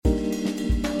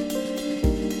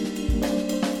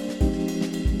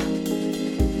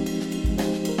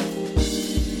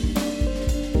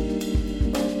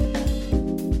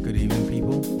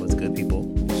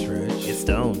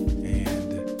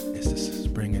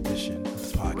edition of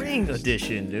this podcast. Spring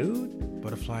edition, dude.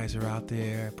 Butterflies are out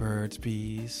there, birds,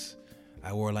 bees.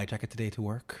 I wore a light jacket today to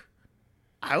work.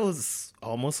 I was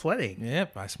almost sweating.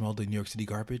 Yep, I smelled the New York City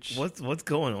garbage. What's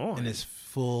going on? And this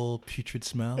full putrid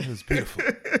smell. It was beautiful.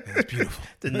 It was beautiful.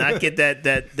 Did not get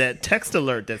that text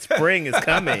alert that spring is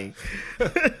coming.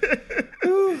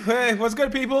 Ooh, hey, what's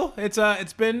good, people?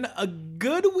 It's been a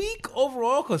good week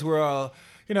overall because we're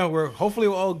hopefully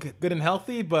all good and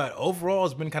healthy, but overall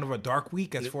it's been kind of a dark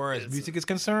week as far as music is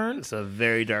concerned. It's a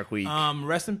very dark week.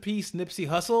 Rest in peace, Nipsey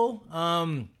Hussle.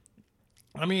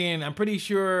 I mean, I'm pretty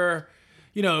sure,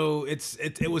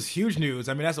 it was huge news.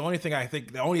 I mean, that's the only thing I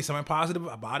think, the only something positive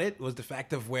about it was the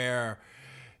fact of where,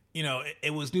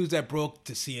 it was news that broke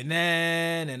to CNN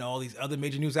and all these other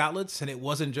major news outlets. And it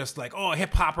wasn't just like, oh,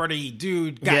 hip hopper-y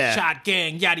dude got shot,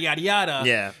 gang, yada, yada, yada.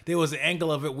 Yeah. There was an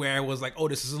angle of it where it was like, oh,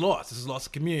 this is lost. This is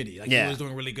lost to community. Like, he was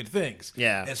doing really good things.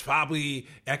 Yeah. It's probably,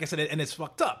 like I said, and it's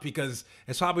fucked up because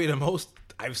it's probably the most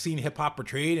I've seen hip hop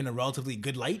portrayed in a relatively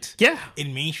good light. Yeah.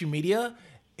 In mainstream media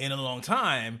in a long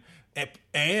time.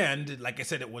 And like I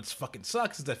said, what fucking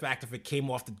sucks is the fact that it came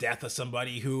off the death of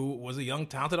somebody who was a young,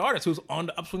 talented artist who was on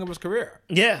the upswing of his career.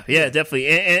 Yeah, definitely.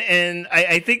 And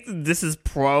I think this is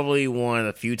probably one of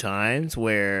the few times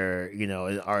where,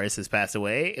 an artist has passed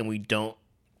away and we don't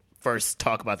first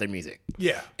talk about their music.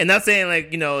 Yeah. And not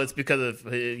saying it's because of,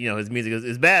 his music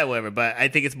is bad or whatever, but I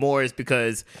think it's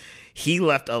because he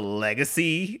left a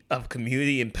legacy of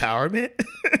community empowerment.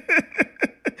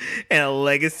 And a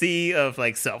legacy of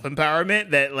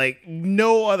self-empowerment that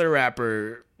no other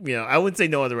rapper, I wouldn't say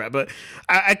no other rapper, but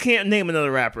I can't name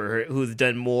another rapper who's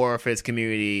done more for his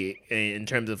community in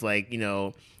terms of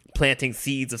planting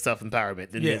seeds of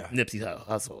self-empowerment than Nipsey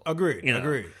Hussle. Agreed.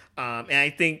 Agreed. And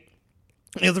I think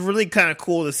it was really kind of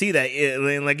cool to see that,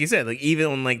 like you said, even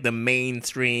on the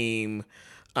mainstream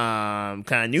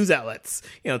kind of news outlets,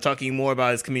 talking more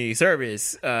about his community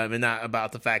service and not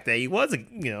about the fact that he was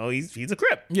he's a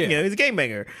Crip, he's a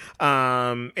gangbanger,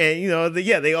 and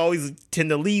they always tend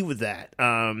to lead with that,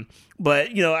 but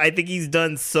I think he's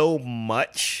done so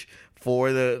much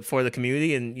for the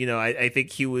community, and I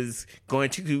think he was going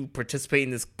to participate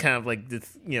in this kind of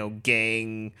this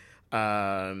gang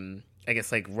I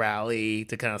guess rally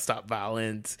to kind of stop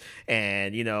violence,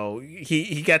 and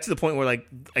he got to the point where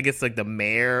I guess the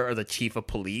mayor or the chief of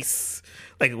police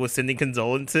was sending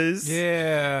condolences.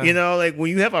 Yeah, when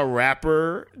you have a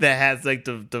rapper that has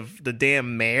the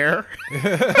damn mayor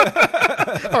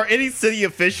or any city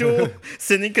official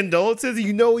sending condolences,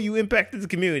 you impacted the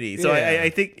community. So I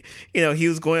think he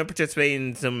was going to participate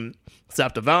in some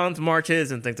stop the violence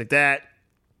marches and things like that.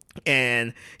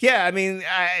 And I mean,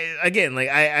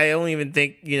 I don't even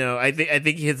think I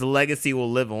think his legacy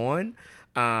will live on.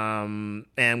 And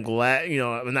I'm glad,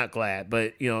 I'm not glad,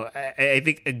 but I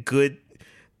think a good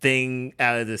thing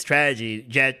out of this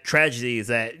tragedy is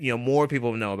that more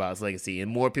people know about his legacy, and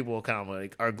more people kind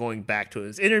of are going back to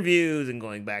his interviews and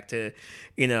going back to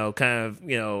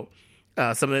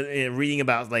some of reading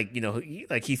about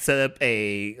he set up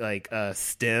a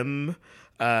STEM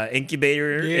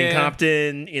incubator in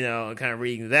Compton, kind of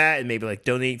reading that and maybe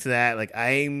donate to that.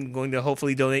 I'm going to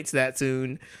hopefully donate to that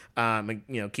soon,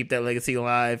 and keep that legacy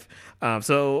alive.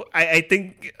 So I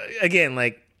think again,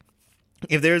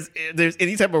 if there's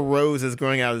any type of rose that's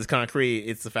growing out of this concrete,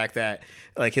 it's the fact that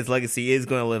his legacy is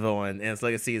going to live on, and his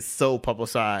legacy is so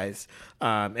publicized.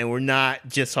 And we're not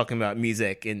just talking about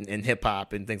music and hip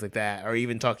hop and things like that, or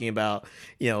even talking about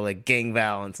gang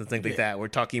violence and things like that. We're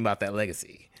talking about that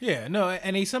legacy. Yeah, no,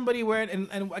 and he's somebody where,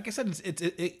 and like I said,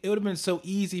 it would have been so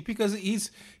easy because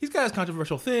he's got his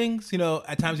controversial things.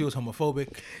 At times he was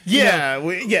homophobic.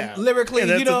 Lyrically,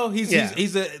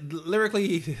 he's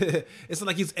lyrically, it's not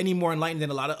like he's any more enlightened than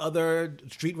a lot of other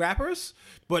street rappers.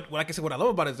 But like I said, what I love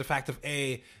about it is the fact of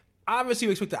obviously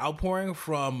you expect the outpouring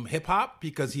from hip hop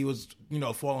because he was,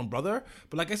 fallen brother.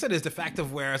 But like I said, it's the fact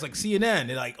of where it's CNN.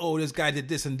 They're oh, this guy did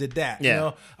this and did that.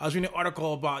 I was reading an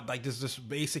article about this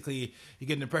basically you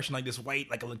get an impression this white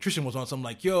electrician was on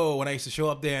something yo, when I used to show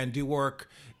up there and do work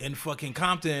in fucking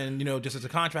Compton, just as a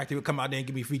contractor, he would come out there and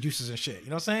give me free juices and shit. You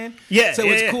know what I'm saying? Yeah. So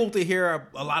it's cool to hear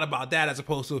a lot about that as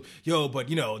opposed to but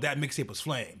that mixtape was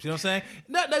flames. You know what I'm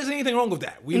saying? There's anything wrong with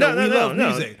that. We love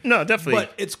music. No, definitely.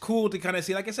 But it's cool to kind of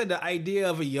see, like I said, the idea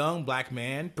of a young black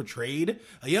man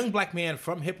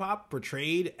from hip hop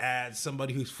portrayed as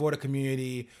somebody who's for the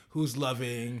community, who's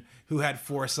loving, who had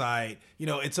foresight.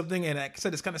 It's something, and like I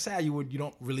said, it's kind of sad you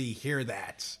don't really hear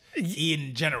that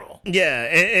in general. Yeah,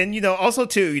 and also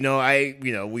too,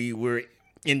 we were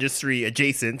industry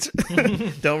adjacent.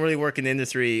 Don't really work in the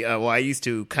industry. Well, I used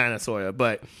to kind of, sort of,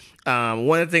 but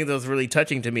one of the things that was really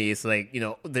touching to me is like,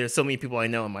 there's so many people I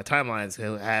know in my timelines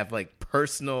who have like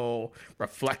personal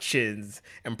reflections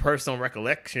and personal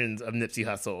recollections of Nipsey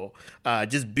Hussle,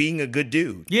 just being a good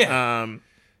dude. Yeah.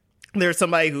 There's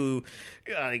somebody who,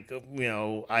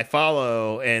 I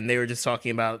follow, and they were just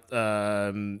talking about,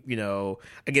 I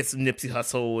guess Nipsey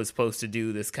Hussle was supposed to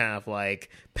do this kind of like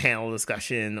panel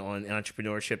discussion on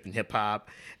entrepreneurship and hip hop,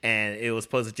 and it was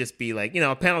supposed to just be like,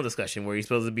 a panel discussion where he's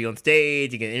supposed to be on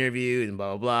stage, you get interviewed, and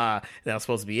blah blah blah, and that was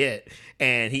supposed to be it.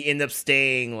 And he ended up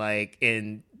staying like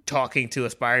in talking to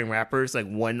aspiring rappers like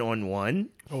one-on-one.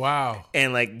 Wow.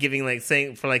 And like giving like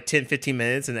saying for like 10-15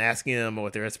 minutes and asking them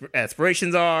what their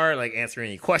aspirations are, like answering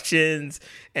any questions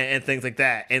and things like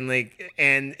that. And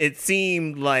it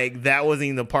seemed like that wasn't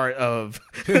even a part of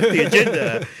the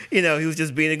agenda. He was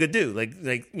just being a good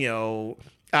dude.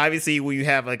 Obviously, when you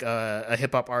have like a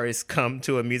hip hop artist come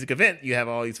to a music event, you have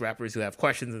all these rappers who have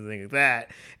questions and things like that.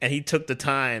 And he took the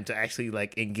time to actually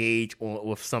like engage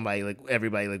with somebody, like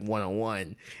everybody, like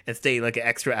one-on-one, and stay like an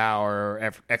extra hour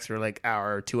or extra like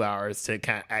hour or 2 hours to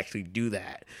kind of actually do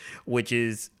that. Which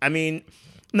is, I mean,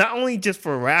 not only just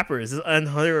for rappers, it's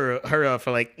unheard of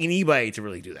for like anybody to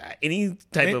really do that. Any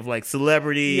type of like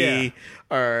celebrity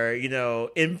or,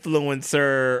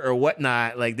 influencer or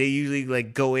whatnot, like they usually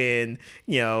like go in,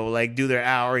 like do their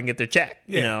hour and get their check,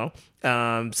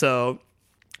 so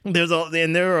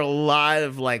there are a lot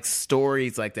of like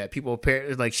stories like that. People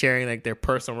like sharing like their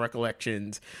personal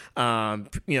recollections.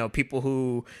 People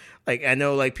who like, I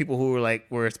know like people who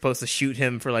were supposed to shoot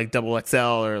him for like Double XL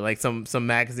or like some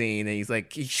magazine, and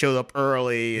he showed up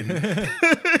early, and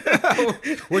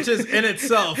which is in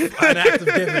itself an act of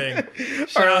giving.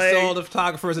 Shout out to all the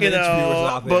photographers and interviewers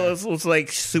out there. But it was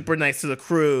like super nice to the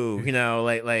crew,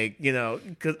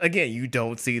 because again, you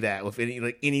don't see that with any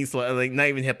like not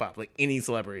even hip hop, like any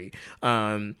celebrity.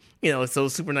 So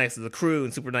super nice to the crew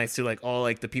and super nice to like all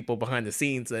like the people behind the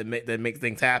scenes that make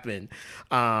things happen.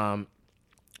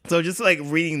 So just like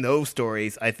reading those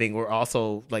stories, I think were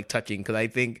also like touching, because I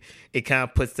think it kind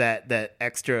of puts that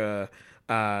extra.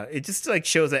 It just like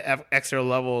shows that extra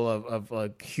level of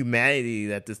like humanity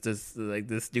that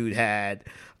this dude had.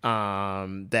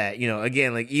 That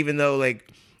again, like even though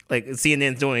like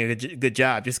CNN's doing a good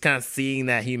job, just kind of seeing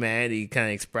that humanity kind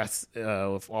of expressed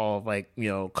with all of like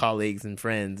colleagues and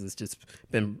friends has just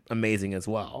been amazing as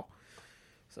well.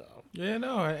 So. Yeah,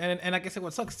 no, and like I said,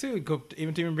 what sucks too,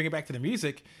 even to bring it back to the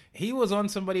music, he was on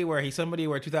somebody where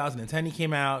 2010 he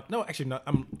came out. No, actually, no,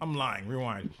 I'm lying.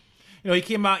 Rewind. He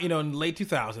came out, in the late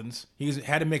 2000s. He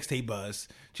had a mixtape buzz.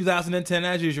 2010,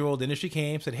 as usual, the industry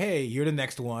came, said, "Hey, you're the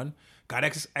next one." Got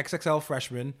XXL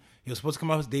Freshman. He was supposed to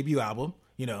come out with his debut album,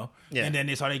 and then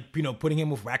they started, putting him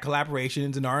with rap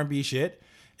collaborations and R&B shit.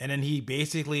 And then he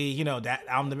basically, that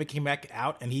album that came back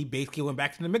out, and he basically went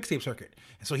back to the mixtape circuit.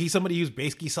 And so he's somebody who's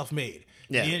basically self-made.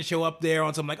 Yeah. He didn't show up there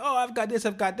on something like, oh, I've got this,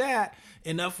 I've got that.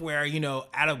 Enough where,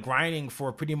 out of grinding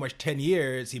for pretty much 10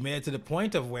 years, he made it to the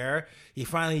point of where he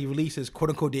finally released his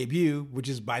quote-unquote debut, which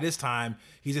is by this time,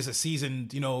 he's just a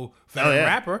seasoned, veteran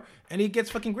rapper, and he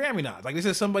gets fucking Grammy nods. Like, this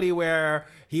is somebody where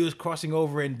he was crossing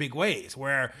over in big ways,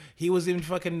 where he was in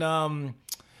fucking...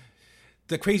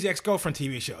 the Crazy Ex-Girlfriend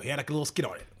TV show. He had like a little skit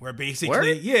on it where basically,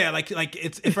 like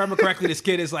it's, if I remember correctly, the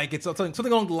skit is like, it's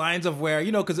something along the lines of where,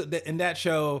 because in that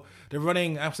show, they're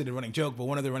running, obviously the running joke, but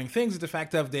one of the running things is the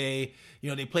fact of they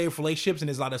play with relationships and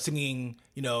there's a lot of singing,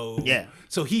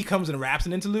 So he comes and raps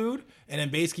an interlude, and then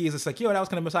basically is just like, that was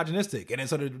kind of misogynistic. And then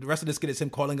so the rest of the skit is him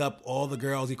calling up all the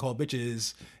girls he called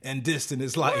bitches and dissed in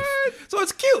his life. What? So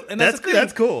it's cute. And that's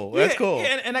cool. That's cool.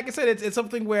 And like I said, it's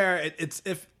something where it's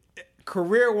if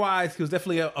career-wise, he was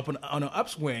definitely on an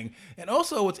upswing. And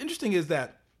also, what's interesting is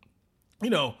that,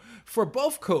 for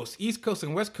both coasts, East Coast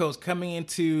and West Coast, coming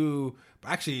into,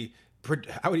 actually,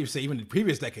 I would even say even the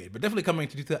previous decade, but definitely coming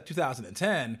into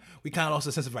 2010, we kind of lost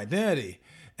a sense of identity.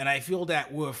 And I feel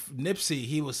that with Nipsey,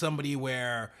 he was somebody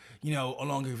where,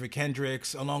 along with your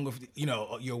Kendricks, along with,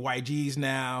 your YGs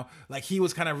now, like he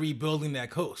was kind of rebuilding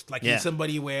that coast. Like he's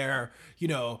somebody where,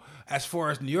 as far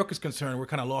as New York is concerned, we're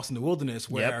kind of lost in the wilderness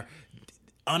where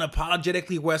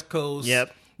unapologetically West Coast,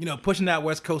 pushing that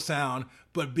West Coast sound,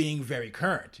 but being very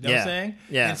current. You know what I'm saying?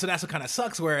 Yeah. And so that's what kind of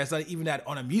sucks. Whereas like, even that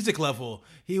on a music level,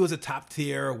 he was a top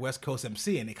tier West Coast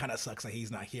MC, and it kind of sucks that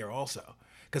he's not here also.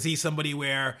 Because he's somebody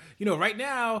where, right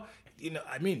now,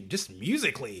 I mean, just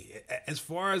musically, as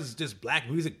far as just black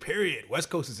music, period, West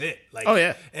Coast is it. Like, oh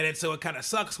yeah, and so it kind of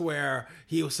sucks where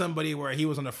he was somebody where he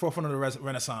was on the forefront of the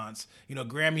Renaissance,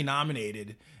 Grammy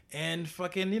nominated, and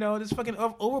fucking, just fucking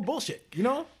over bullshit,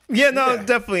 Yeah, no,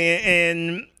 definitely,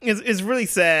 and it's really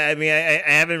sad. I mean, I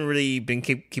haven't really been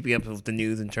keeping up with the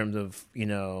news in terms of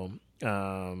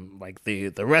like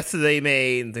the rest that they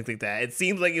made and things like that. It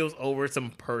seems like it was over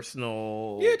some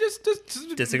personal just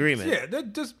disagreement. Yeah,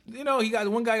 just he got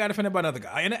one guy got offended by another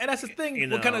guy, and that's the thing.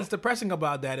 What kind of is depressing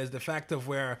about that is the fact of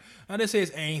where I don't say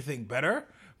it's anything better,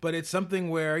 but it's something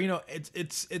where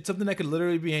it's something that could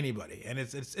literally be anybody, and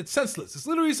it's senseless. It's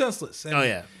literally senseless.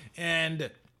 And, and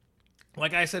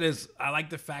like I said, I like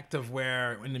the fact of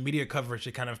where in the media coverage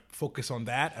they kind of focus on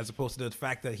that as opposed to the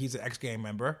fact that he's an X gang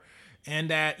member.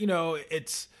 And that,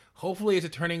 it's hopefully it's a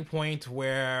turning point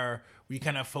where we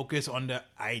kind of focus on the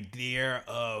idea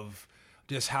of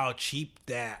just how cheap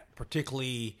that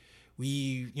particularly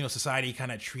society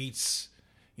kind of treats,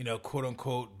 quote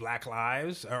unquote black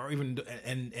lives or even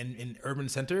in urban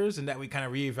centers, and that we kind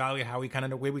of reevaluate how we kind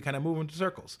of the way we kind of move into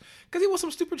circles. Because it was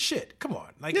some stupid shit. Come on.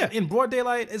 Like in broad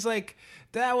daylight, it's like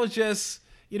that was just,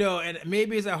 and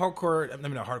maybe it's a hardcore, I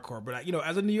mean not hardcore, but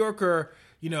as a New Yorker,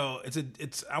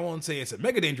 it's I won't say it's a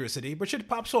mega dangerous city, but shit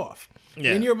pops off.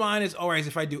 Yeah. In your mind, it's all right.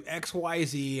 If I do X, Y,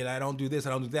 Z, and I don't do this, I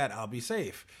don't do that, I'll be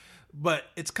safe. But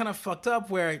it's kind of fucked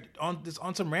up where on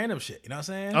some random shit. You know what I'm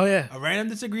saying? Oh yeah, a random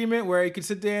disagreement where you could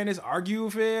sit there and just argue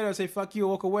with it or say fuck you,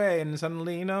 walk away, and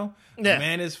suddenly a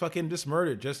man is fucking just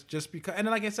murdered just because. And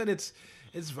like I said, it's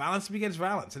violence against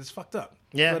violence, and it's fucked up.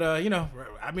 Yeah. But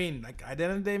I mean, like at the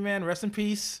end of the day, man, rest in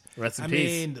peace. Rest in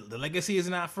peace. I mean, the legacy is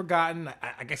not forgotten.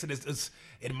 I guess it's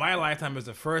in my lifetime is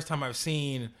the first time I've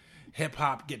seen hip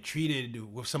hop get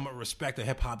treated with somewhat respect of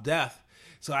hip hop death.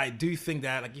 So I do think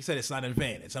that, like you said, it's not in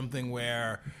vain. It's something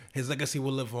where his legacy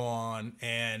will live on,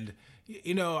 and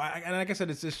and like I said,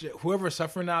 it's just whoever's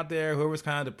suffering out there, whoever's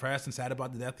kind of depressed and sad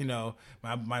about the death.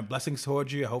 My blessings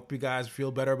towards you. I hope you guys feel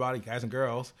better about it, guys and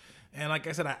girls. And like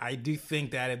I said, I do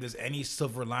think that if there's any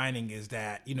silver lining is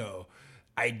that,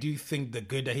 I do think the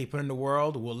good that he put in the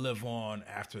world will live on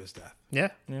after his death. Yeah,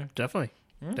 definitely.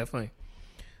 Yeah. Definitely.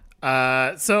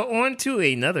 So on to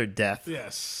another death.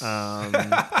 Yes.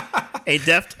 A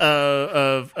death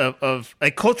of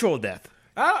a cultural death,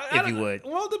 if you would.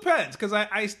 Well, it depends, because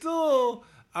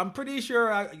I'm pretty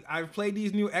sure I've played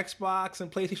these new Xbox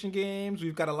and PlayStation games.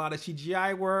 We've got a lot of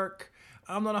CGI work.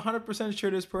 I'm not 100%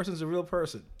 sure this person's a real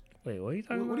person. Wait, what are you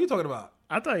talking about? What are you talking about?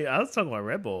 I was talking about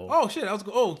Red Bull. Oh, shit.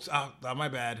 My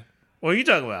bad. What are you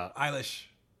talking about? Eilish.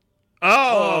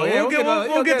 Oh, yeah,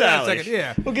 we'll get to Eilish.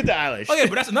 Yeah. We'll get to Eilish. Oh, yeah,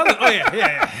 but that's another... Oh,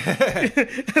 yeah.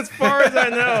 As far as I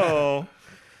know,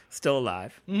 still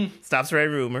alive. Stop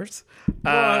spreading rumors.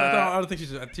 I don't think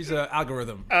she's an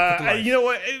algorithm. You know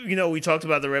what? We talked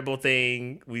about the Red Bull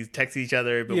thing. We texted each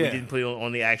other, but we didn't put it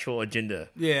on the actual agenda.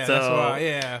 Yeah, so, that's why.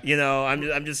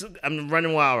 Yeah. I'm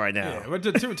running wild right now. Yeah, but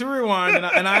to rewind,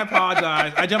 and I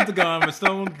apologize. I jumped the gun, but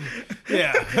still,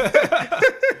 yeah.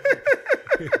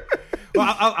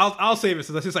 Well, I'll save it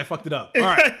since I fucked it up. All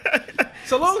right.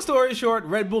 So long story short,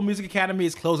 Red Bull Music Academy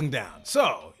is closing down.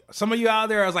 So some of you out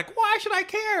there are like, why should I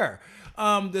care?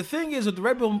 The thing is with the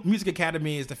Red Bull Music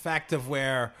Academy is the fact of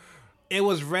where it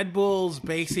was Red Bull's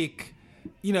basic,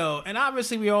 and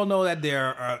obviously we all know that they're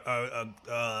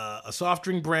a soft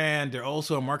drink brand. They're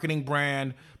also a marketing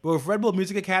brand. But with Red Bull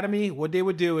Music Academy, what they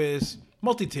would do is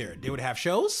multi-tiered. They would have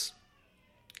shows,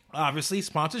 obviously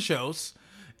sponsored shows,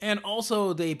 and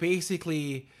also they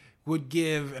basically would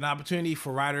give an opportunity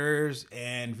for writers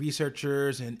and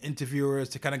researchers and interviewers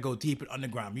to kind of go deep in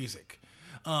underground music.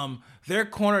 Their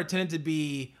corner tended to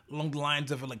be along the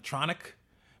lines of electronic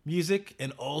music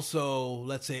and also,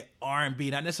 let's say, R&B,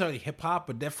 not necessarily hip-hop,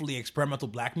 but definitely experimental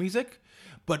black music,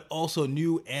 but also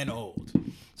new and old.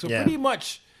 So pretty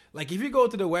much, like if you go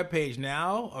to the webpage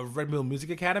now of Red Bull Music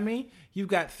Academy, you've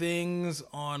got things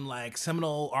on like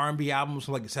seminal R&B albums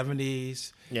from like the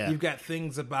 70s. Yeah. You've got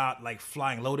things about like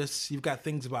Flying Lotus. You've got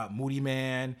things about Moody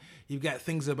Man. You've got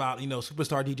things about,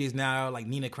 superstar DJs now like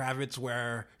Nina Kravitz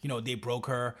where, they broke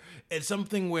her. It's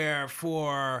something where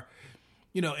for,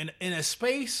 in a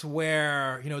space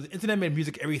where, the internet made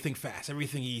music everything fast,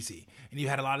 everything easy. And you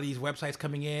had a lot of these websites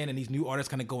coming in and these new artists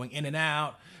kind of going in and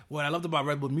out. What I loved about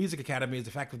Red Bull Music Academy is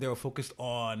the fact that they were focused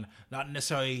on not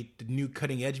necessarily the new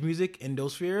cutting edge music in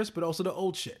those spheres, but also the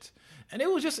old shit. And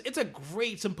it's a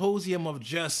great symposium of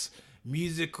just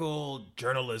musical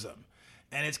journalism.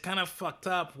 And it's kind of fucked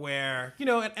up where,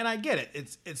 and I get it.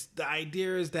 It's the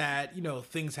idea is that,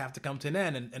 things have to come to an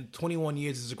end and 21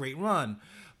 years is a great run.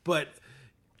 But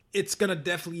it's gonna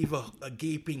definitely leave a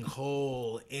gaping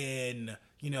hole in,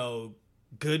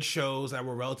 good shows that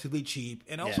were relatively cheap,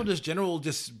 and also just general,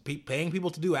 paying people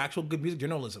to do actual good music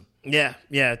journalism. Yeah,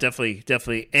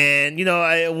 definitely. And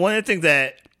one of the things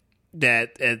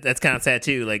that's kind of sad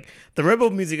too. Like the Red Bull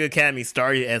Music Academy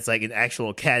started as like an actual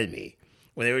academy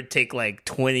where they would take like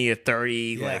 20 or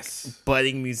 30 like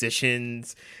budding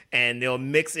musicians, and they'll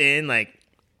mix in like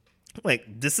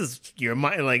this is your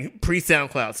like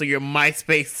pre-SoundCloud, so your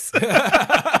MySpace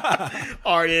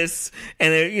artists,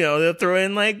 and they'll throw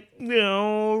in like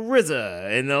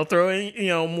RZA, and they'll throw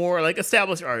in more like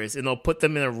established artists, and they'll put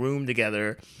them in a room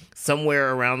together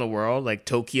somewhere around the world, like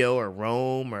Tokyo or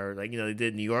Rome, or like they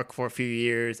did New York for a few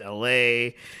years,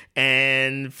 LA,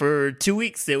 and for 2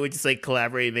 weeks they would just like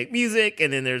collaborate and make music,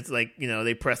 and then there's like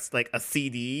they press like a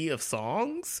CD of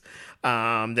songs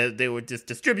that they would just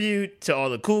distribute to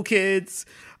all the cool kids.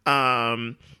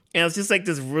 And it was just like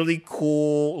this really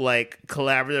cool, like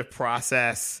collaborative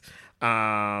process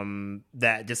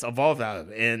that just evolved out of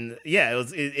it. And yeah,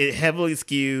 it heavily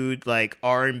skewed like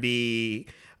R&B,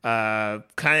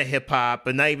 kind of hip hop,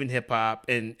 but not even hip hop,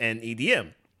 and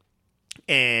EDM.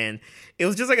 And it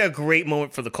was just like a great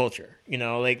moment for the culture,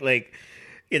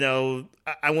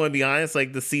 I want to be honest,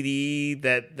 like the CD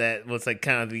that was like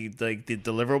kind of the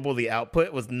deliverable, the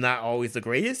output was not always the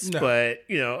greatest, but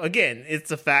again, it's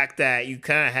the fact that you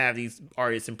kind of have these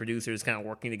artists and producers kind of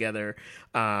working together,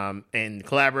 and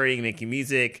collaborating, making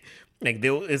music. Like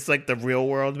it's like the real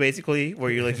world, basically,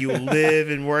 where you live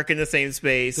and work in the same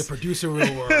space. The producer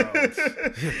real world.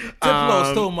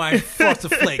 Diplo stole my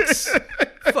Frosted Flakes.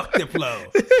 Fuck Diplo.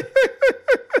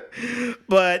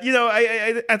 But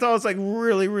I thought it was like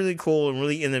really, really cool and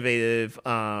really innovative.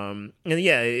 And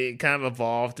yeah, it kind of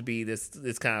evolved to be this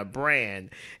kind of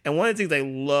brand. And one of the things I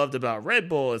loved about Red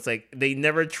Bull is like they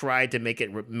never tried to make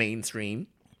it mainstream.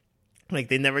 Like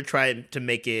they never tried to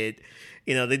make it.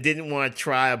 They didn't want to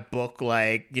try a book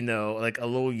like like a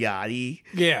Lil Yachty.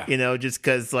 Yeah. Just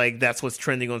because like that's what's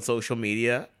trending on social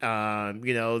media.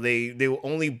 They will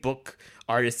only book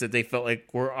artists that they felt like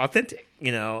were authentic.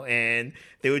 And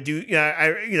they would do. I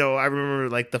remember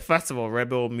like the festival, Red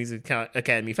Bull Music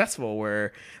Academy Festival,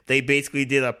 where they basically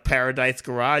did a Paradise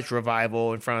Garage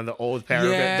revival in front of the old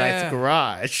Paradise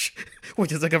Garage,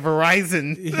 which is like a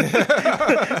Verizon,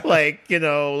 I don't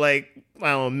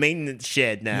know, maintenance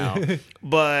shed now.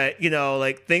 But,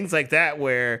 like things like that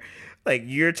where like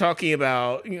you're talking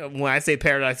about, when I say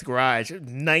Paradise Garage,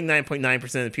 99.9%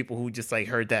 of the people who just like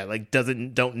heard that like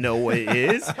don't know what it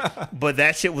is, but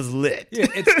that shit was lit. Yeah,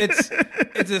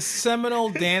 it's a seminal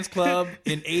dance club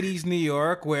in 80s New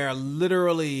York where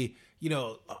literally,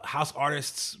 house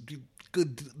artists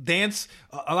could dance.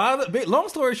 A lot of the, long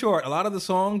story short, a lot of the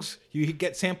songs you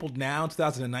get sampled now in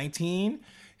 2019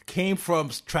 came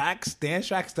from dance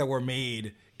tracks that were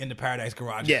made in the Paradise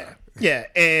Garage. Yeah,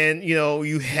 and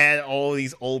you had all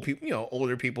these old people,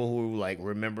 older people who like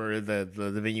remember the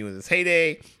venue in its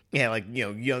heyday. You had like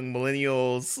young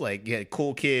millennials, like you had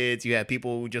cool kids, you had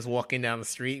people who just walking down the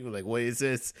street were like, "What is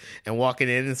this?" and walking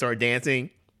in and start dancing.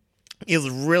 It was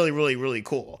really, really, really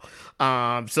cool.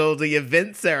 So the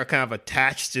events that are kind of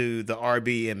attached to the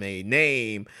RBMA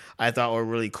name, I thought were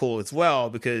really cool as well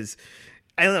because.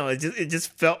 I don't know. It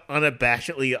just felt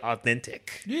unabashedly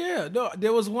authentic. Yeah, no.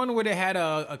 There was one where they had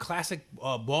a classic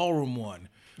ballroom one.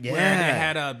 Yeah, where they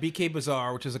had a BK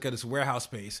Bazaar, which is like this warehouse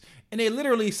space, and they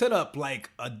literally set up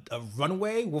like a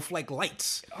runway with like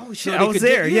lights. Oh shit! So I was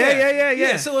there.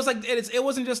 Yeah. So it was like it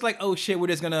wasn't just like, oh shit, we're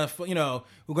just gonna we're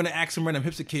gonna ask some random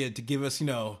hipster kid to give us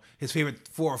his favorite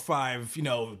 4 or 5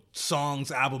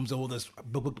 songs, albums, and we'll just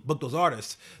book those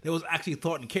artists. There was actually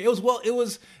thought and care. It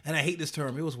was, and I hate this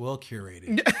term. It was well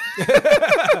curated.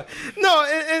 No,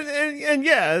 and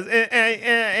yeah,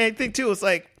 and I think too, it's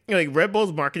like. Like Red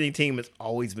Bull's marketing team has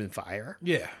always been fire.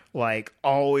 Yeah. Like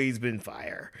always been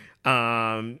fire.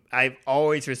 I've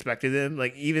always respected them.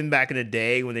 Like even back in the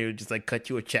day when they would just like cut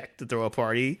you a check to throw a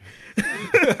party.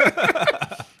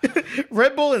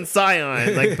 Red Bull and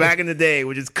Scion, like back in the day,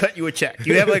 would just cut you a check.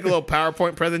 You have like a little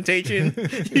PowerPoint presentation.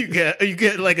 You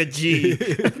get like a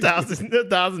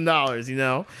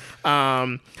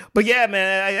 $1,000, But yeah,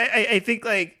 man, I think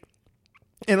like.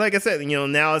 And like I said,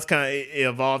 now it's kind of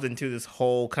evolved into this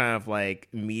whole kind of like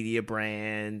media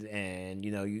brand, and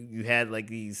you had like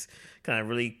these kind of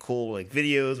really cool like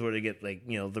videos where they get like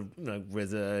the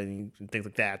RZA and things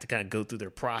like that to kind of go through their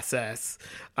process.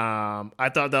 I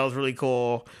thought that was really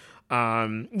cool.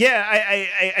 I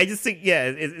just think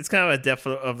it's kind of a depth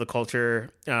of the culture.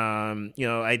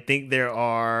 I think they're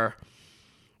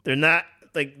not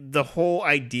like the whole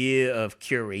idea of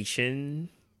curation.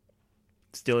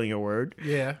 stealing your word.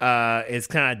 Yeah. It's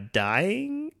kind of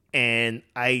dying, and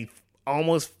I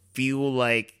almost feel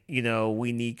like, you know,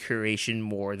 we need curation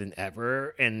more than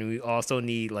ever, and we also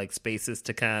need like spaces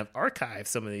to kind of archive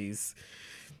some of these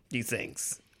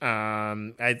things.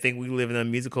 I think we live in a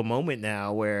musical moment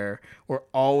now where we're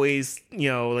always, you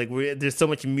know, like there's so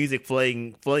much music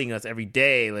flooding us every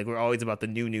day. Like we're always about the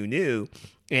new.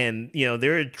 And, you know,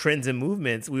 there are trends and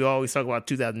movements. We always talk about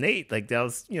 2008. Like that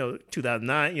was, you know,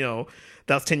 2009, you know,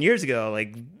 that was 10 years ago.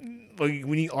 Like we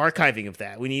need archiving of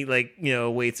that. We need like, you know,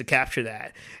 ways to capture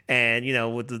that. And, you know,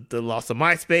 with the loss of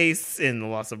MySpace and the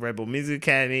loss of Red Bull Music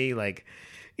Academy, like,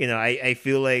 you know, I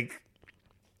feel like,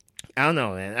 I don't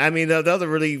know, man. I mean, those are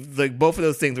really, like, both of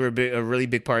those things were a really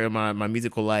big part of my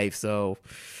musical life, so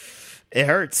it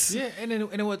hurts. Yeah,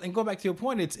 and go back to your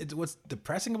point, it's what's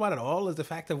depressing about it all is the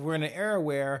fact that we're in an era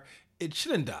where it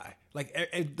shouldn't die.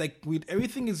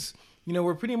 Everything is, you know,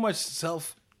 we're pretty much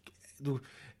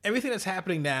everything that's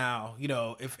happening now, you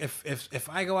know, if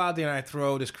I go out there and I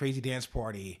throw this crazy dance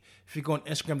party, if you go on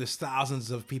Instagram, there's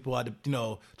thousands of people, you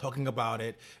know, talking about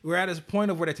it. We're at this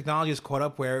point of where the technology is caught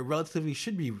up where it relatively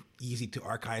should be easy to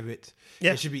archive it.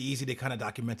 Yeah. It should be easy to kind of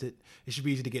document it. It should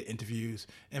be easy to get interviews.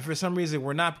 And for some reason,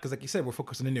 we're not, because like you said, we're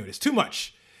focused on the new. It's too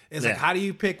much. It's like, how do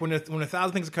you pick when a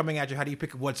thousand things are coming at you? How do you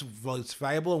pick what's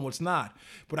valuable and what's not?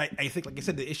 But I think, like I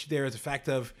said, the issue there is the fact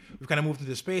of we've kind of moved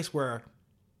into a space where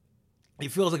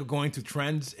it feels like we're going through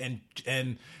trends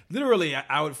and literally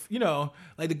I would, you know,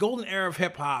 like the golden era of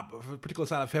hip hop, a particular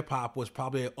side of hip hop was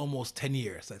probably almost 10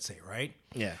 years, let's say, right?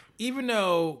 Yeah. Even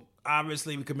though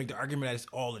obviously we could make the argument that it's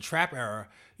all the trap era,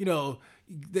 you know,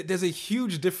 there's a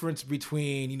huge difference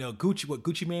between, you know, what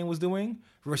Gucci Mane was doing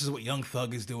versus what Young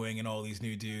Thug is doing and all these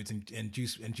new dudes and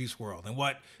Juice WRLD and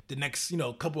what the next, you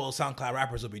know, couple of SoundCloud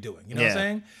rappers will be doing. You know what I'm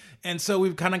saying? And so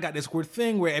we've kind of got this weird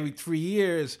thing where every 3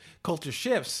 years culture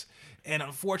shifts. And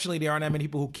unfortunately, there aren't that many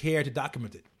people who care to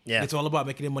document it. Yeah. It's all about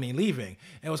making their money and leaving.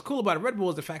 And what's cool about Red Bull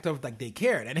is the fact of like they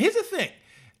cared. And here's the thing.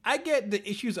 I get the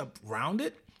issues around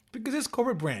it because it's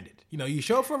corporate branded. You know, you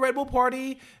show up for a Red Bull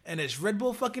party and it's Red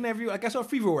Bull fucking everywhere. Like I saw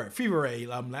Fever Ray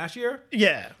last year.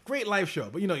 Yeah. Great live show.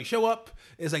 But you know, you show up,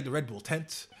 it's like the Red Bull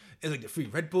tent. It's like the free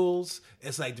Red Bulls.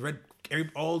 It's like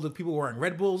all the people wearing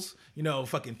Red Bulls, you know,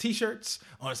 fucking t-shirts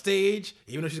on stage.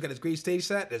 Even though she's got this great stage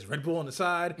set, there's Red Bull on the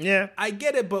side. Yeah. I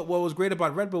get it, but what was great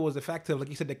about Red Bull was the fact of, like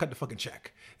you said, they cut the fucking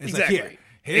check. It's Exactly. like,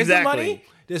 here's the money.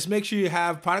 Just make sure you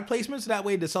have product placements. That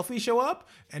way the selfies show up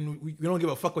and we don't give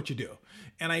a fuck what you do.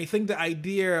 And I think the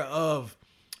idea of,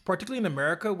 particularly in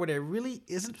America, where there really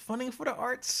isn't funding for the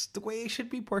arts the way it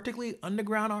should be, particularly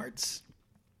underground arts,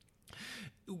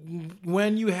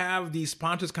 when you have these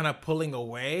sponsors kind of pulling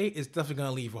away, it's definitely going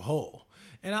to leave a hole.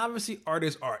 And obviously art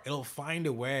is art. It'll find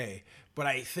a way. But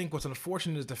I think what's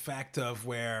unfortunate is the fact of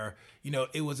where, you know,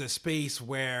 it was a space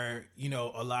where, you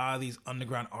know, a lot of these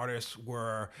underground artists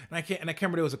were, and I can't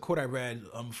remember, there was a quote I read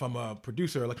from a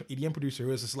producer, like an EDM producer, who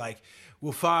was just like,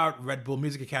 without Red Bull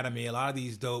Music Academy, a lot of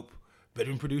these dope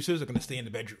bedroom producers are going to stay in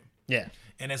the bedroom. Yeah.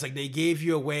 And it's like they gave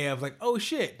you a way of like, oh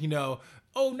shit, you know,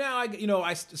 oh now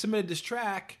I submitted this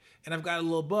track and I've got a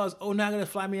little buzz. Oh, now I'm gonna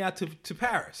fly me out to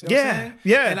Paris. You know what I'm saying?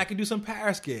 Yeah. And I can do some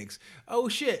Paris gigs. Oh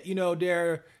shit, you know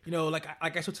they're, you know, like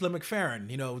I saw Tilla McFerrin.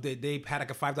 You know they had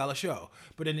like a $5 show,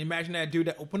 but then imagine that dude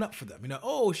that opened up for them. You know,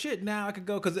 oh shit, now I could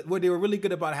go because they were really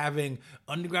good about having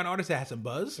underground artists that had some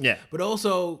buzz. Yeah. But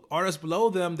also artists below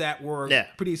them that were Yeah.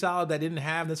 pretty solid that didn't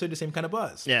have necessarily the same kind of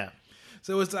buzz. Yeah.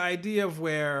 So it's the idea of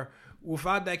where,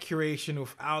 without that curation,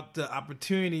 without the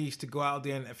opportunities to go out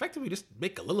there and effectively just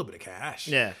make a little bit of cash,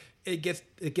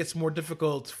 it gets more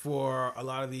difficult for a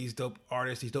lot of these dope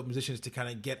artists, these dope musicians, to kind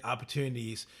of get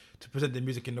opportunities to present their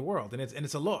music in the world, and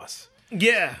it's a loss.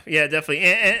 Yeah, definitely.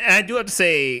 And I do have to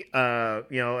say,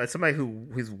 you know, as somebody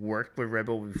who's worked with Red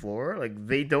Bull before, like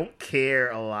they don't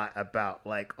care a lot about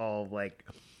like all like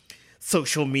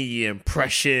social media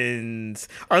impressions,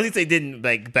 or at least they didn't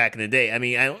like back in the day.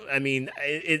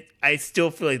 I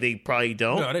still feel like they probably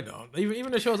don't. No, they don't.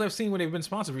 Even the shows I've seen when they've been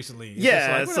sponsored recently.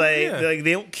 It's like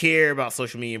they don't care about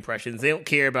social media impressions. They don't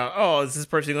care about, oh, is this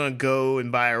person going to go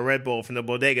and buy a Red Bull from the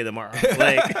bodega tomorrow?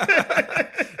 Like,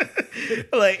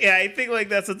 like, yeah, I think like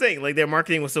that's the thing. Like their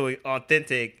marketing was so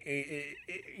authentic.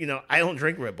 You know, I don't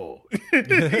drink Red Bull,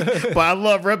 but I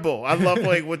love Red Bull. I love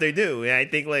like what they do, and I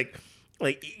think like,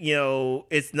 you know,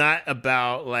 it's not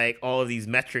about like all of these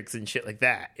metrics and shit like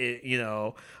that.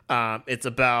 It's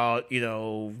about, you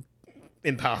know,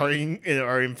 empowering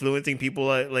or influencing people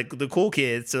like the cool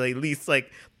kids to at least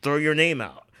like throw your name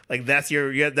out. Like that's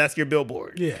your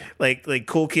billboard. Yeah. Like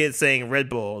cool kids saying Red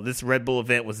Bull. This Red Bull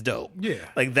event was dope. Yeah.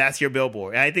 Like that's your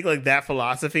billboard. And I think like that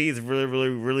philosophy is really, really,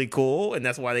 really cool, and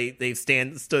that's why they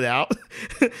stood out.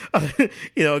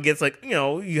 Against like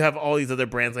you have all these other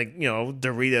brands like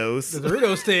Doritos. The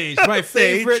Doritos stage, my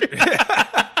favorite.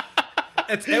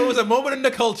 It was a moment in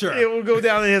the culture. It will go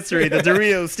down in history. The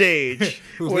Doritos stage,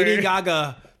 with Lady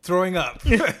Gaga throwing up,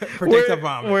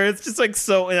 where it's just like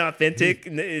so inauthentic.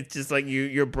 And it's just like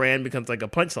your brand becomes like a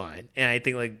punchline. And I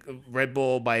think like Red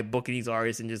Bull, by booking these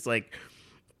artists and just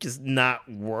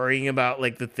not worrying about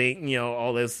like the thing,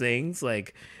 all those things,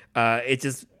 like it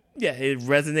just. Yeah, it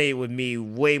resonated with me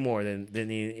way more than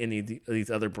any of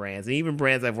these other brands, and even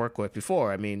brands I've worked with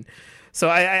before. I mean, so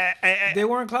they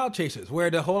weren't cloud chasers. Where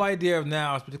the whole idea of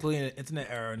now, particularly in the internet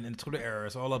era and in Twitter era,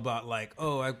 is all about like,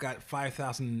 oh, I've got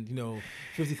 5,000,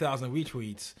 50,000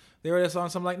 retweets. They were just on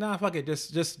something like, nah, fuck it,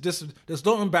 just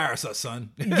don't embarrass us, son.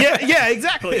 yeah,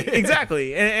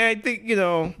 exactly. And I think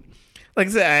like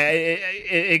I said,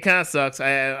 it kind of sucks.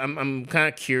 I'm kind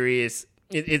of curious.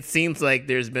 It seems like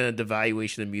there's been a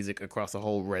devaluation of music across the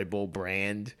whole Red Bull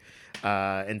brand,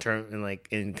 in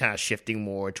kind of shifting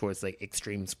more towards like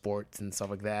extreme sports and stuff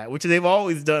like that, which they've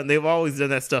always done. They've always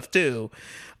done that stuff too.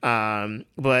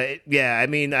 But yeah, I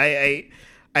mean, I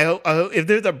hope if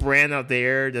there's a brand out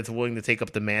there that's willing to take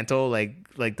up the mantle, like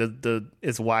the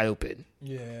it's wide open.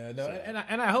 Yeah, no,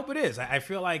 and I hope it is. I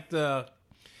feel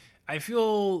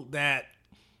that.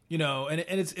 And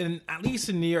it's at least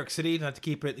in New York City, not to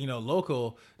keep it,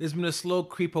 local, there's been a slow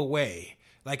creep away.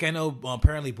 Like I know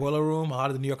apparently Boiler Room, a lot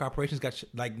of the New York operations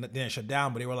they didn't shut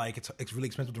down, but they were like, it's really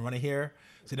expensive to run it here.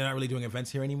 So they're not really doing events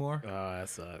here anymore. Oh, that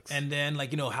sucks. And then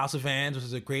House of Vans, which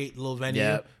is a great little venue,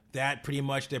 yep. That pretty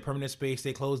much their permanent space,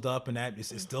 they closed up, and that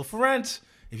is still for rent.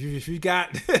 If you got,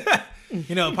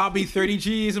 probably 30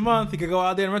 G's a month, you could go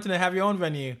out there and rent it and have your own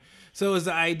venue. So it's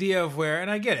the idea of where,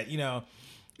 and I get it,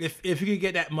 If you could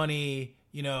get that money,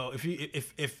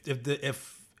 if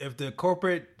the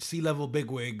corporate C-level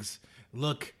bigwigs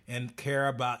look and care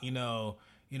about,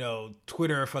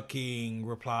 Twitter fucking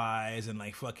replies and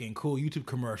like fucking cool YouTube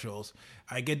commercials,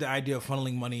 I get the idea of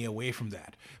funneling money away from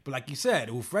that. But like you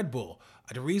said, with Red Bull,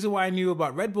 the reason why I knew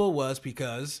about Red Bull was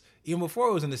because even before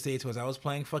it was in the States, I was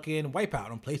playing fucking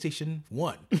Wipeout on PlayStation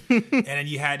 1. And then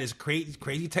you had this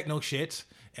crazy techno shit.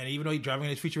 And even though you're driving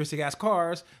these futuristic ass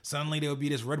cars, suddenly there would be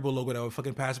this Red Bull logo that would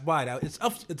fucking pass by. Now it's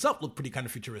up looked pretty kind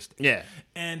of futuristic. Yeah.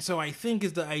 And so I think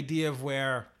is the idea of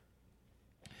where,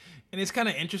 and it's kind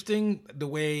of interesting the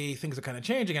way things are kind of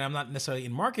changing. And I'm not necessarily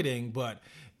in marketing, but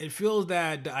it feels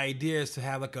that the idea is to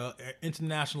have like a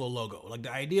international logo. Like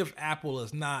the idea of Apple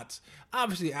is not,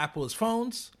 obviously Apple is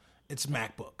phones, it's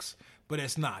MacBooks. But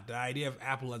it's not. The idea of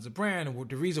Apple as a brand, and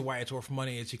the reason why it's worth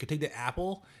money is you could take the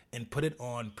Apple and put it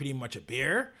on pretty much a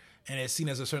beer, and it's seen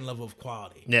as a certain level of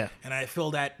quality. Yeah. And I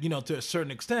feel that, to a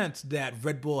certain extent, that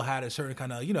Red Bull had a certain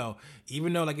kind of,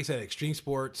 even though, like I said, extreme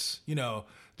sports,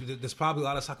 there's probably a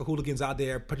lot of soccer hooligans out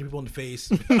there punching people in the face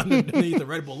underneath the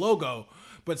Red Bull logo,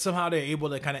 but somehow they're able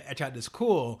to kind of etch out this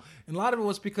cool. And a lot of it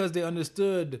was because they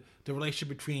understood the relationship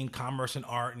between commerce and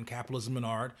art and capitalism and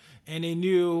art, and they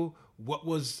knew what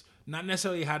was not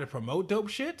necessarily how to promote dope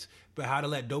shit, but how to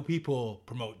let dope people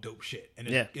promote dope shit and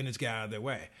it's get out of their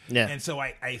way. Yeah. And so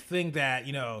I think that,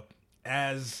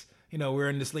 as, we're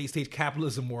in this late stage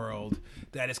capitalism world,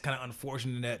 that it's kind of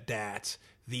unfortunate that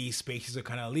these spaces are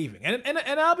kind of leaving. And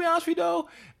I'll be honest with you, though,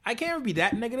 I can't even be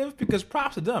that negative because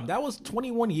props to them. That was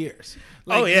 21 years.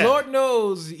 Like, Lord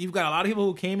knows you've got a lot of people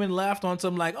who came and left on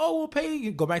some like, oh, we'll pay,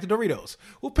 go back to Doritos.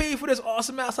 We'll pay you for this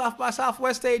awesome South by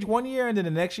Southwest stage 1 year, and then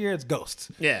the next year it's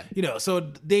Ghosts. Yeah.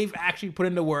 So they've actually put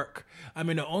in the work. I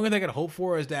mean, the only thing I could hope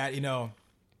for is that,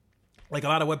 like a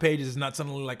lot of web pages is not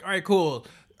suddenly like, all right, cool,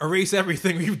 erase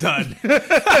everything we've done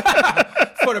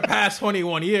for the past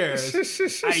 21 years.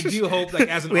 I do hope, like,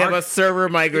 as an we have a server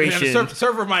migration.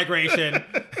 Server migration.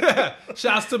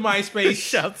 Shouts to MySpace.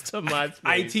 Shouts to MySpace.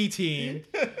 IT team.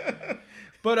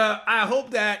 But I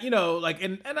hope that, like,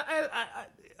 and I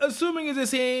assuming it's the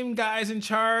same guys in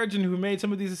charge and who made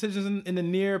some of these decisions in the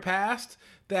near past,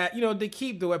 that, they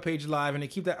keep the webpage live and they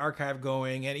keep that archive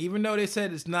going. And even though they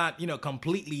said it's not,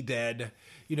 completely dead,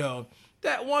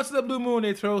 that once in the blue moon,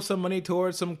 they throw some money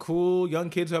towards some cool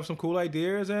young kids who have some cool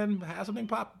ideas and have something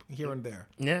pop here and there.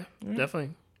 Yeah,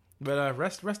 definitely. But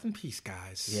rest in peace,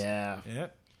 guys. Yeah. Yeah.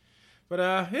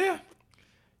 But yeah.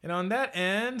 And on that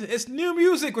end, it's new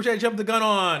music, which I jumped the gun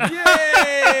on.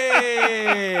 Yay!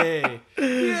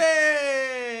 Yay!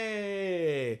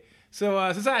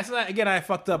 So since I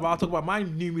fucked up, I'll talk about my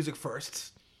new music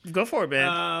first. Go for it,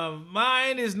 man.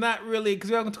 Mine is not really,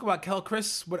 because we're going to talk about Kel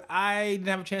Chris, but I didn't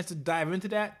have a chance to dive into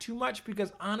that too much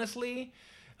because honestly,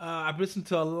 I've listened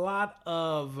to a lot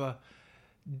of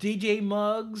DJ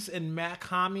Muggs and Mac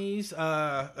Homies.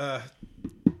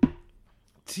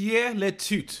 Tier Le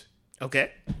Tut.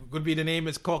 Okay. Would be the name.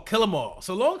 It's called Kill 'Em All.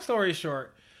 So long story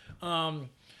short, and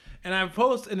I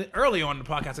posted early on in the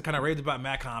podcast, I kind of raved about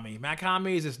Mac Homie. Mac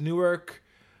Homie is this Newark,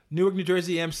 New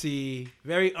Jersey MC,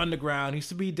 very underground. He used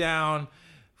to be down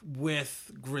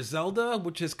with Griselda,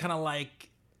 which is kind of like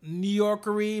New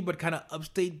Yorkery, but kind of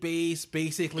upstate based.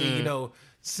 Basically, you know,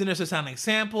 sinister sounding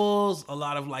samples, a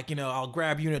lot of like, you know, I'll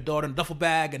grab you and your daughter in a duffel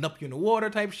bag and dump you in the water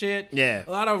type shit. Yeah.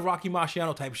 A lot of Rocky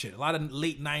Marciano type shit. A lot of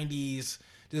late 90s,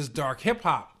 this dark hip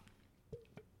hop.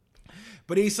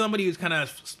 But he's somebody who's kind of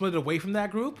split away from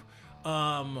that group.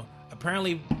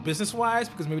 Apparently business wise,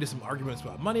 because maybe there's some arguments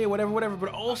about money or whatever, but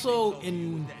also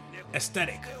in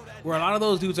aesthetic, where a lot of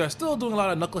those dudes are still doing a lot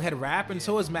of knucklehead rap, and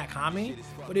so is Mac Homie,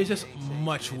 but it's just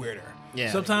much weirder. Yeah.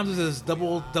 Sometimes there's this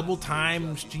double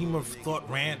time stream of thought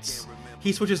rants.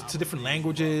 He switches to different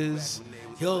languages.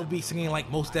 He'll be singing like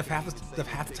most Def half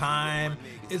the time.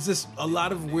 It's just a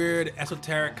lot of weird,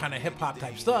 esoteric kind of hip hop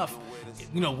type stuff.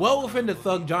 You know, well within the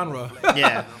thug genre.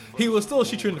 Yeah. He will still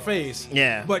shoot you in the face.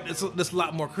 Yeah. But it's a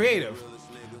lot more creative.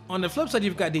 On the flip side,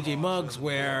 you've got DJ Muggs,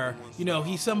 where, you know,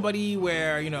 he's somebody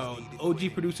where, you know,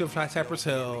 OG producer of Cypress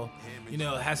Hill, you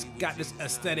know, has got this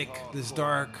aesthetic, this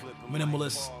dark,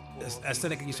 minimalist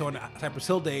aesthetic that you saw in the Cypress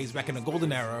Hill days back in the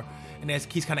golden era, and as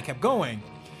he's kind of kept going.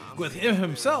 With him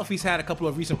himself, he's had a couple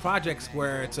of recent projects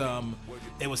where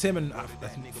it was him and,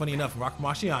 funny enough, Rock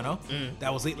Marciano.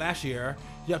 That was late last year.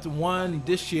 You have one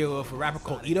this year with a rapper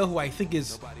called Ito, who I think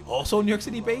is also New York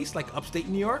City based, like upstate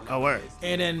New York. Oh, word.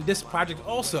 And then this project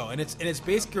also, and it's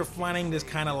basically finding this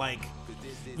kind of like,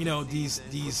 you know,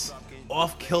 these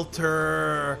off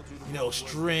kilter, you know,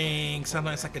 string,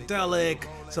 sometimes psychedelic,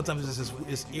 sometimes it's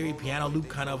this eerie piano loop,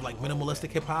 kind of like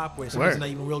minimalistic hip hop, where sometimes it's not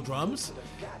even real drums,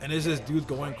 and there's this dude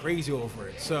going crazy over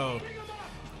it. So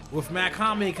with Mac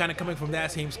Homie kind of coming from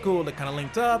that same school, that kind of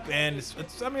linked up, and it's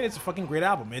a fucking great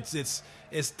album.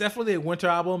 It's definitely a winter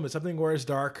album. It's something where it's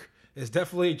dark. It's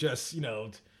definitely just, you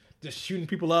know, just shooting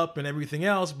people up and everything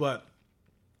else. But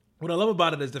what I love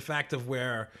about it is the fact of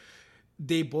where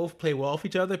they both play well with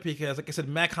each other, because, like I said,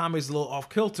 Mac Homie is a little off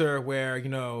kilter, where, you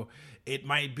know, it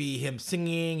might be him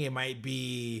singing, it might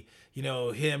be, you know,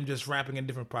 him just rapping in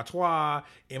different patois,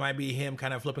 it might be him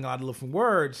kind of flipping a lot of different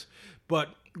words, but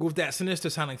with that sinister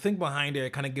sounding thing behind it,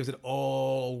 it kind of gives it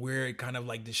all weird, kind of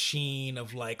like the sheen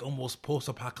of like almost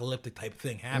post-apocalyptic type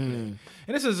thing happening.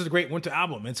 And this is a great winter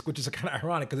album, which is kind of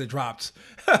ironic because it drops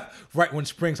right when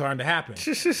spring's starting to happen.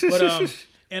 But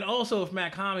and also with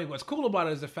Mac Homie, what's cool about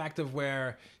it is the fact of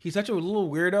where he's such a little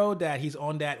weirdo that he's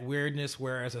on that weirdness,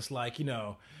 whereas it's like, you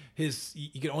know,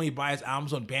 you can only buy his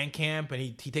albums on Bandcamp, and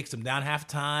he takes them down half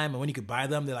the time, and when you could buy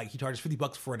them, he charges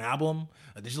 $50 for an album,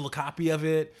 a digital copy of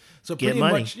it. So pretty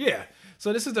much, yeah.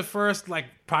 So this is the first like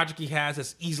project he has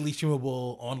that's easily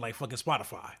streamable on like fucking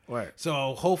Spotify. Right.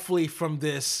 So hopefully from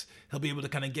this, he'll be able to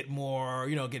kind of get more,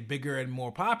 you know, get bigger and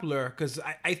more popular, because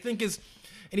I think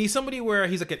and he's somebody where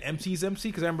he's like an MC's MC,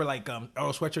 because I remember like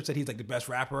Earl Sweatshirt said he's like the best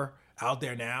rapper out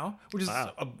there now, which is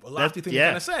a lofty thing to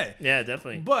kind of say. Yeah,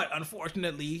 definitely. But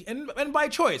unfortunately, and by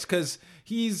choice, because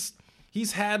he's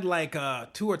had like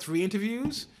 2 or 3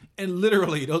 interviews, and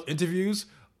literally those interviews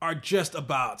are just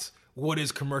about what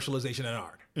is commercialization in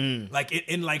art. Like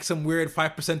in like some weird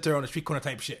 5%er on the street corner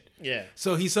type shit. Yeah.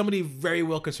 So he's somebody very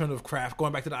well concerned with craft,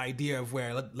 going back to the idea of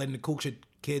where letting the cool shit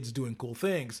kids doing cool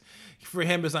things. For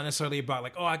him, it's not necessarily about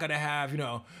like, oh, I gotta have, you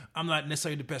know, I'm not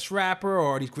necessarily the best rapper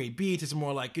or these great beats. It's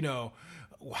more like, you know,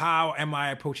 how am I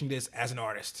approaching this as an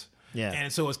artist? Yeah.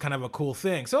 And so it's kind of a cool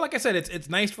thing. So like I said, it's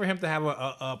nice for him to have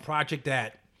a project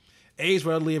that A, is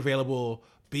readily available,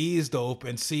 B, is dope,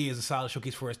 and C, is a solid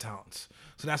showcase for his talents.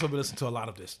 So that's what we listen to a lot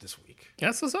of this week.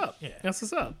 That's what's up. Yeah. That's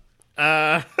what's up.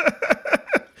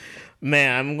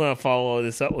 Man, I'm gonna follow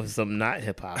this up with some not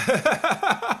hip hop.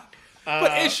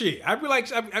 But is she? I feel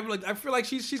like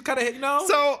she's kind of, you know.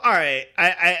 So all right,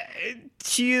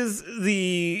 she is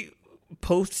the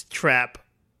post trap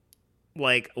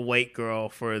like white girl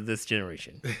for this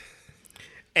generation.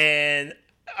 And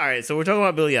all right, so we're talking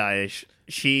about Billie Eilish.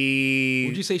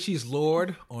 Would you say she's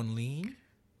Lord on lean?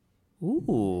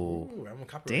 Ooh,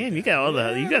 damn!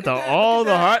 That. You got all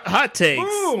the hot takes.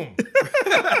 Boom.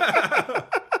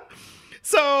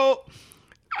 So,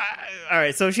 all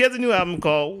right. So she has a new album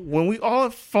called "When We All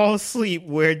Fall Asleep,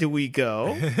 Where Do We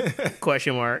Go?"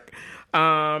 Question mark.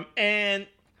 And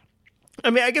I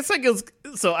mean, I guess like it was.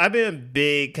 So I've been a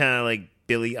big kind of like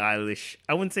Billie Eilish.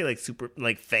 I wouldn't say like super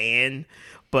like fan,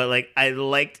 but like I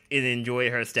liked and enjoyed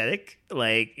her aesthetic.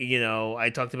 Like, you know,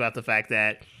 I talked about the fact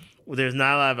that there's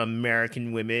not a lot of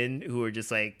American women who are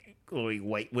just like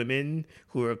white women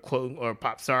who are quote or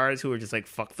pop stars who are just like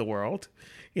fuck the world.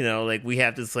 You know, like we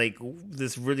have this like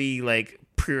this really like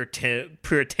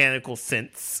puritanical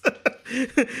sense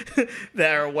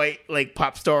that our white like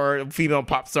female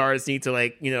pop stars need to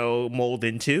like, you know, mold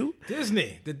into. The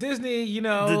Disney, you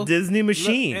know, the Disney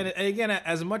machine. And again,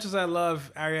 as much as I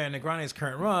love Ariana Grande's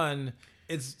current run,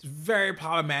 it's very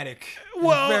problematic.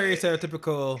 Well, very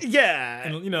stereotypical. Yeah.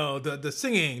 And, you know, the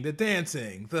singing, the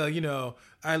dancing, you know,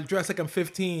 I dress like I'm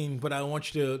 15, but I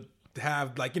want you to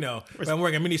have, like, you know, I'm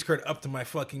wearing a mini skirt up to my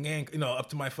fucking ankle, you know, up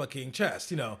to my fucking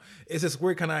chest, you know. It's this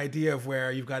weird kind of idea of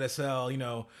where you've got to sell, you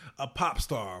know, a pop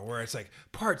star where it's like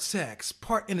part sex,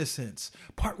 part innocence,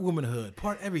 part womanhood,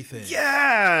 part everything.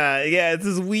 Yeah. It's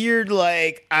this weird,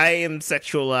 like, I am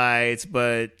sexualized,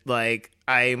 but, like,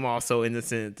 I am also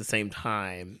innocent at the same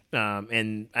time.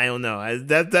 And I don't know.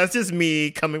 That's just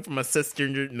me coming from a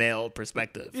cisgendered male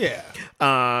perspective. Yeah.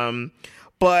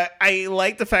 But I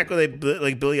like the fact that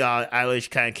like Billie Eilish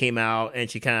kind of came out and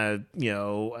she kind of, you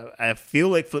know, I feel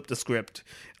like flipped the script.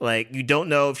 Like, you don't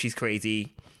know if she's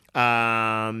crazy.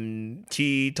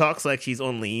 She talks like she's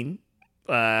on lean.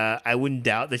 I wouldn't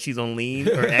doubt that she's on lean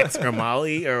or X or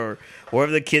Molly or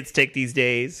wherever the kids take these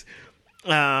days.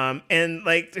 And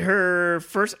like her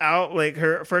first kind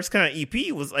of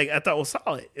EP was like, I thought was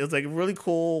solid. It was like a really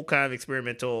cool kind of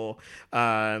experimental,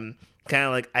 kind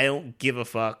of like, I don't give a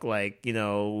fuck, like, you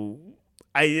know,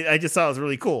 I just thought it was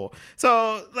really cool.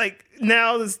 So like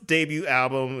now this debut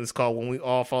album is called When We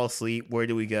All Fall Asleep, Where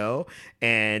Do We Go?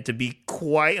 And to be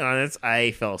quite honest,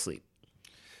 I fell asleep.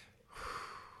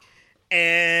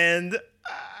 And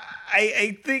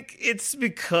I think it's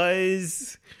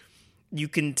because you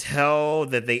can tell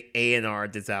that they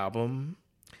A&R'd this album.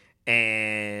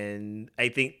 And I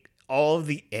think all of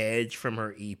the edge from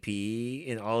her EP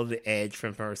and all of the edge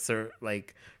from her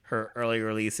her early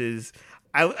releases,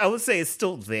 I would say it's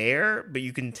still there, but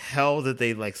you can tell that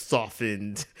they like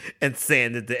softened and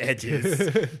sanded the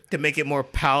edges to make it more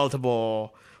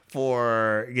palatable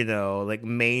for, you know, like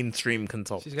mainstream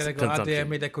consumption. She's got to go out there and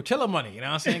make that Coachella money, you know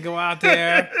what I'm saying? Go out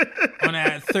there on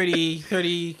that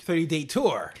 30 date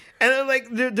tour. And then, like,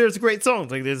 there's great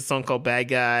songs. Like, there's a song called Bad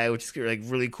Guy, which is like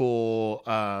really cool.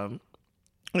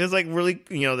 There's like really,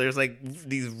 you know, there's like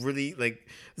these really like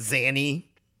Zanny,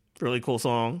 really cool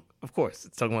song. Of course,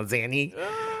 it's talking about Zanny.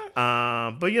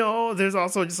 But you know, there's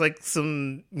also just like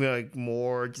some, you know, like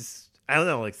more just, I don't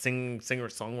know, like singer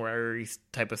songwriter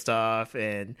type of stuff.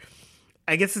 And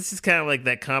I guess it's just kind of like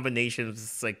that combination of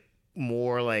just like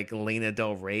more like Lana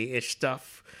Del Rey-ish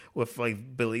stuff with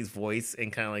like Billie's voice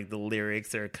and kind of like the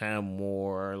lyrics are kind of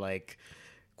more like,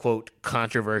 quote,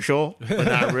 controversial, but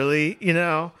not really, you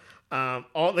know.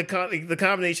 All the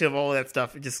combination of all of that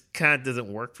stuff, it just kind of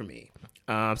doesn't work for me.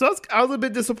 So I was a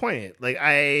bit disappointed. Like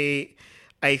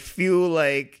I feel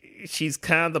like she's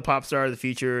kind of the pop star of the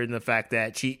future in the fact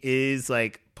that she is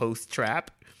like post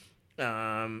trap.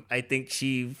 I think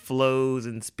she flows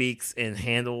and speaks and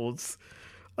handles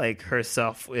like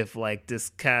herself with like this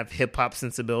kind of hip hop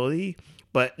sensibility,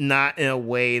 but not in a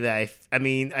way that I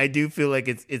mean, I do feel like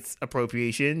it's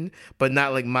appropriation, but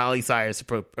not like Miley Cyrus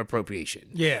appropriation.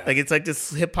 Yeah. Like it's like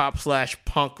this hip hop /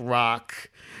 punk rock,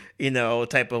 you know,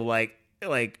 type of like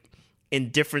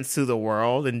indifference to the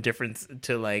world, indifference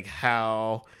to like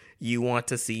how you want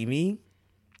to see me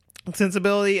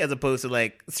sensibility, as opposed to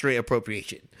like straight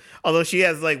appropriation. Although she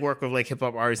has like worked with like hip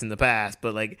hop artists in the past,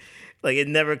 but like it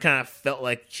never kind of felt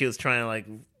like she was trying to like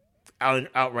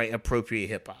outright appropriate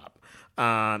hip hop.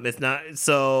 It's not,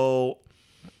 so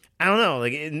I don't know,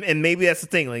 like, and maybe that's the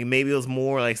thing, like maybe it was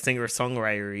more like singer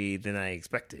songwritery than I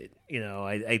expected. You know,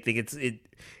 I think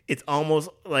it's almost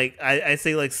like I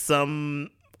say like some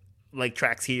like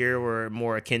tracks here were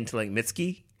more akin to like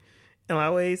Mitski in a lot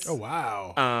of ways. Oh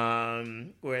wow.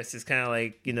 Where it's just kind of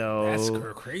like, you know, that's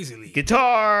crazily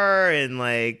guitar and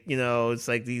like, you know, it's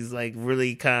like these like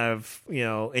really kind of, you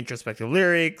know, introspective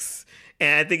lyrics.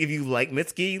 And I think if you like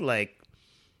Mitski, like,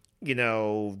 you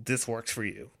know, this works for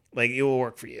you. Like, it will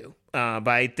work for you. But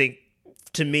I think,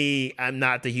 to me, I'm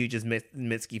not the hugest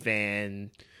Mitski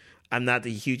fan. I'm not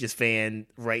the hugest fan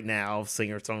right now of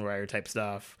singer-songwriter type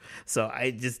stuff. So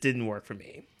I just didn't work for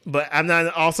me. But I'm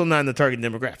also not in the target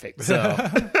demographic. So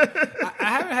I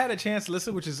haven't had a chance to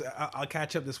listen, which is I'll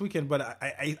catch up this weekend. But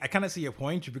I kind of see your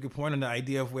point. You make a point on the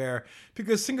idea of where,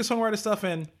 because singer-songwriter stuff,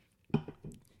 and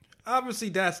obviously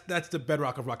that's the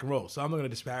bedrock of rock and roll. So I'm not going to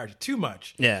disparage it too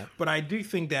much. Yeah. But I do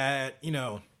think that, you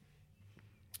know,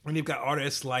 And you've got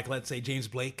artists like, let's say, James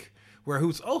Blake,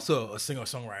 who's also a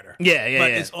singer-songwriter. Yeah.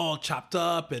 But it's all chopped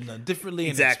up and done differently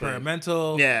and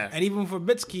experimental. Yeah. And even for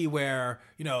Mitski, where,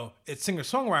 it's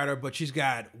singer-songwriter, but she's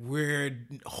got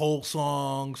weird whole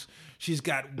songs. She's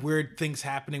got weird things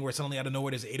happening where suddenly out of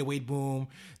nowhere there's an 808 boom.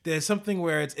 There's something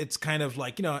where it's kind of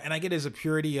like, and I get there's a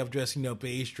purity of just,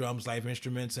 bass, drums, live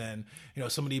instruments, and,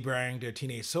 somebody bearing their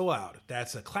teenage soul out.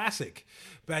 That's a classic.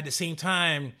 But at the same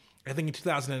time, I think in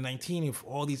 2019, with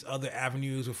all these other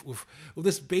avenues, with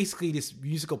this basically this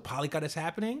musical polyglot that's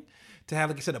happening, to have,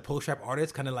 like I said, a post-rap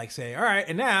artist kind of like say, all right,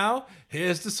 and now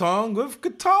here's the song with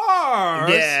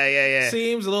guitars. Yeah.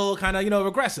 Seems a little kind of,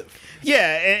 aggressive.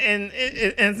 Yeah, and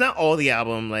it's not all the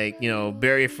album. Like,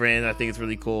 Bury a Friend, I think it's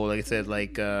really cool. Like I said,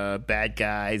 like Bad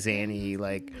Guy, Zanny,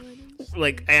 like,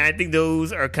 and I think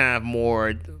those are kind of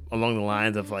more along the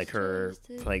lines of like her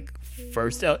like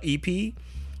first EP.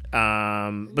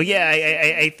 But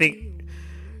yeah, I think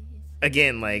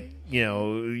again, like,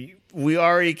 we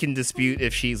already can dispute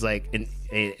if she's like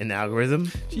an algorithm.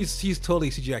 She's totally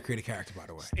CGI created character, by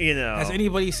the way. Has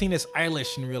anybody seen this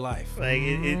Eilish in real life? Like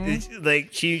it's like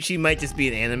she might just be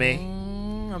an anime.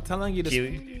 I'm telling you,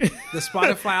 the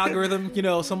Spotify algorithm.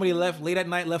 Somebody late at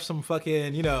night left some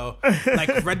fucking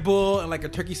like Red Bull and like a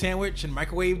turkey sandwich and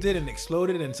microwaved it and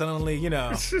exploded, and suddenly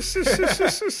it's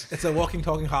a walking,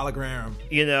 talking hologram.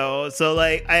 So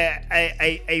like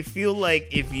I feel like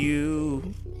if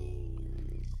you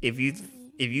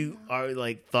are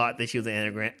like thought that she was an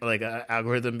anagram, like an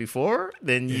algorithm before,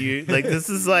 then you like this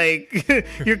is like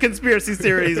your conspiracy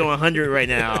theories on 100 right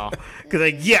now. Because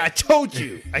like, yeah, I told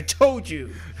you.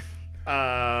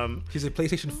 She's a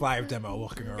PlayStation 5 demo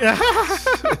walking around.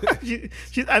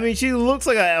 she looks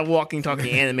like a walking, talking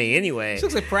anime anyway. She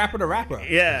looks like Parappa the Rapper.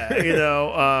 Yeah,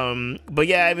 but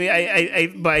yeah, I mean,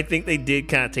 I think they did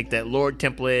kind of take that Lorde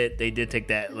template. They did take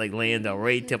that like Lana Del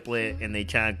Rey template, and they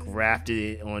kind of grafted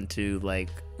it onto like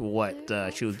what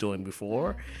she was doing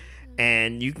before.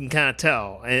 And you can kind of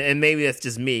tell, and maybe that's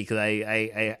just me because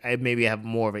I maybe have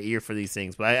more of an ear for these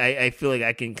things, but I feel like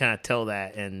I can kind of tell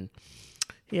that, and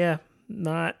yeah.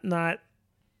 Not that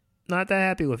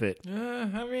happy with it.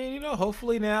 I mean,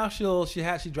 hopefully now she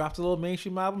dropped a little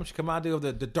mainstream album. She come out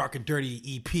with the Dark and Dirty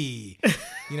EP. You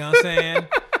know what I'm saying?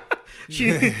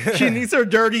 She needs her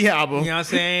dirty album. You know what I'm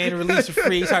saying? Release it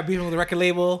free. Start beefing with the record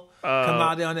label. Come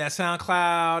out there on that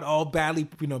SoundCloud, all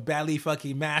badly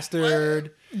fucking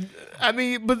mastered. I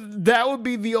mean, but that would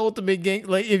be the ultimate game.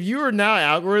 Like, if you are now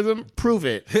algorithm, prove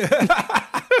it.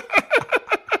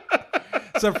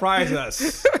 Surprise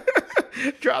us.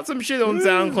 Drop some shit on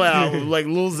SoundCloud with like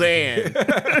Lil Xan.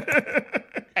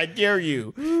 I dare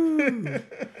you.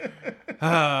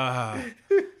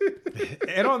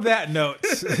 And on that note,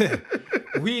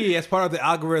 we, as part of the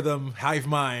algorithm hive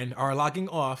mind, are logging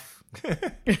off.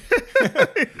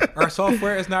 Our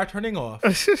software is now turning off.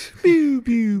 Pew,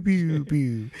 pew, pew,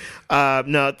 pew.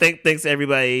 No, thanks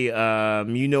everybody.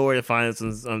 You know where to find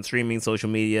us on streaming,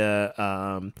 social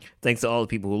media. Thanks to all the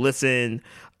people who listen.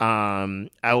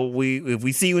 If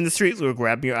we see you in the streets, we'll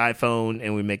grab your iPhone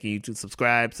and we're making you to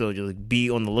subscribe. So just be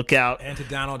on the lookout and to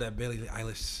download that Billie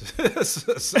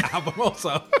Eilish album.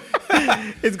 Also,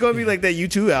 it's gonna be like that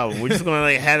U2 album. We're just gonna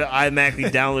like have it automatically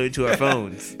downloaded to our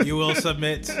phones. You will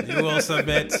submit.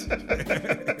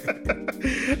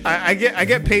 I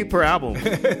get paid per album.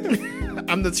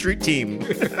 I'm the street team.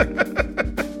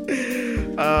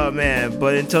 Oh man!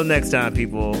 But until next time,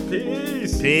 people.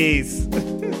 Peace. Peace.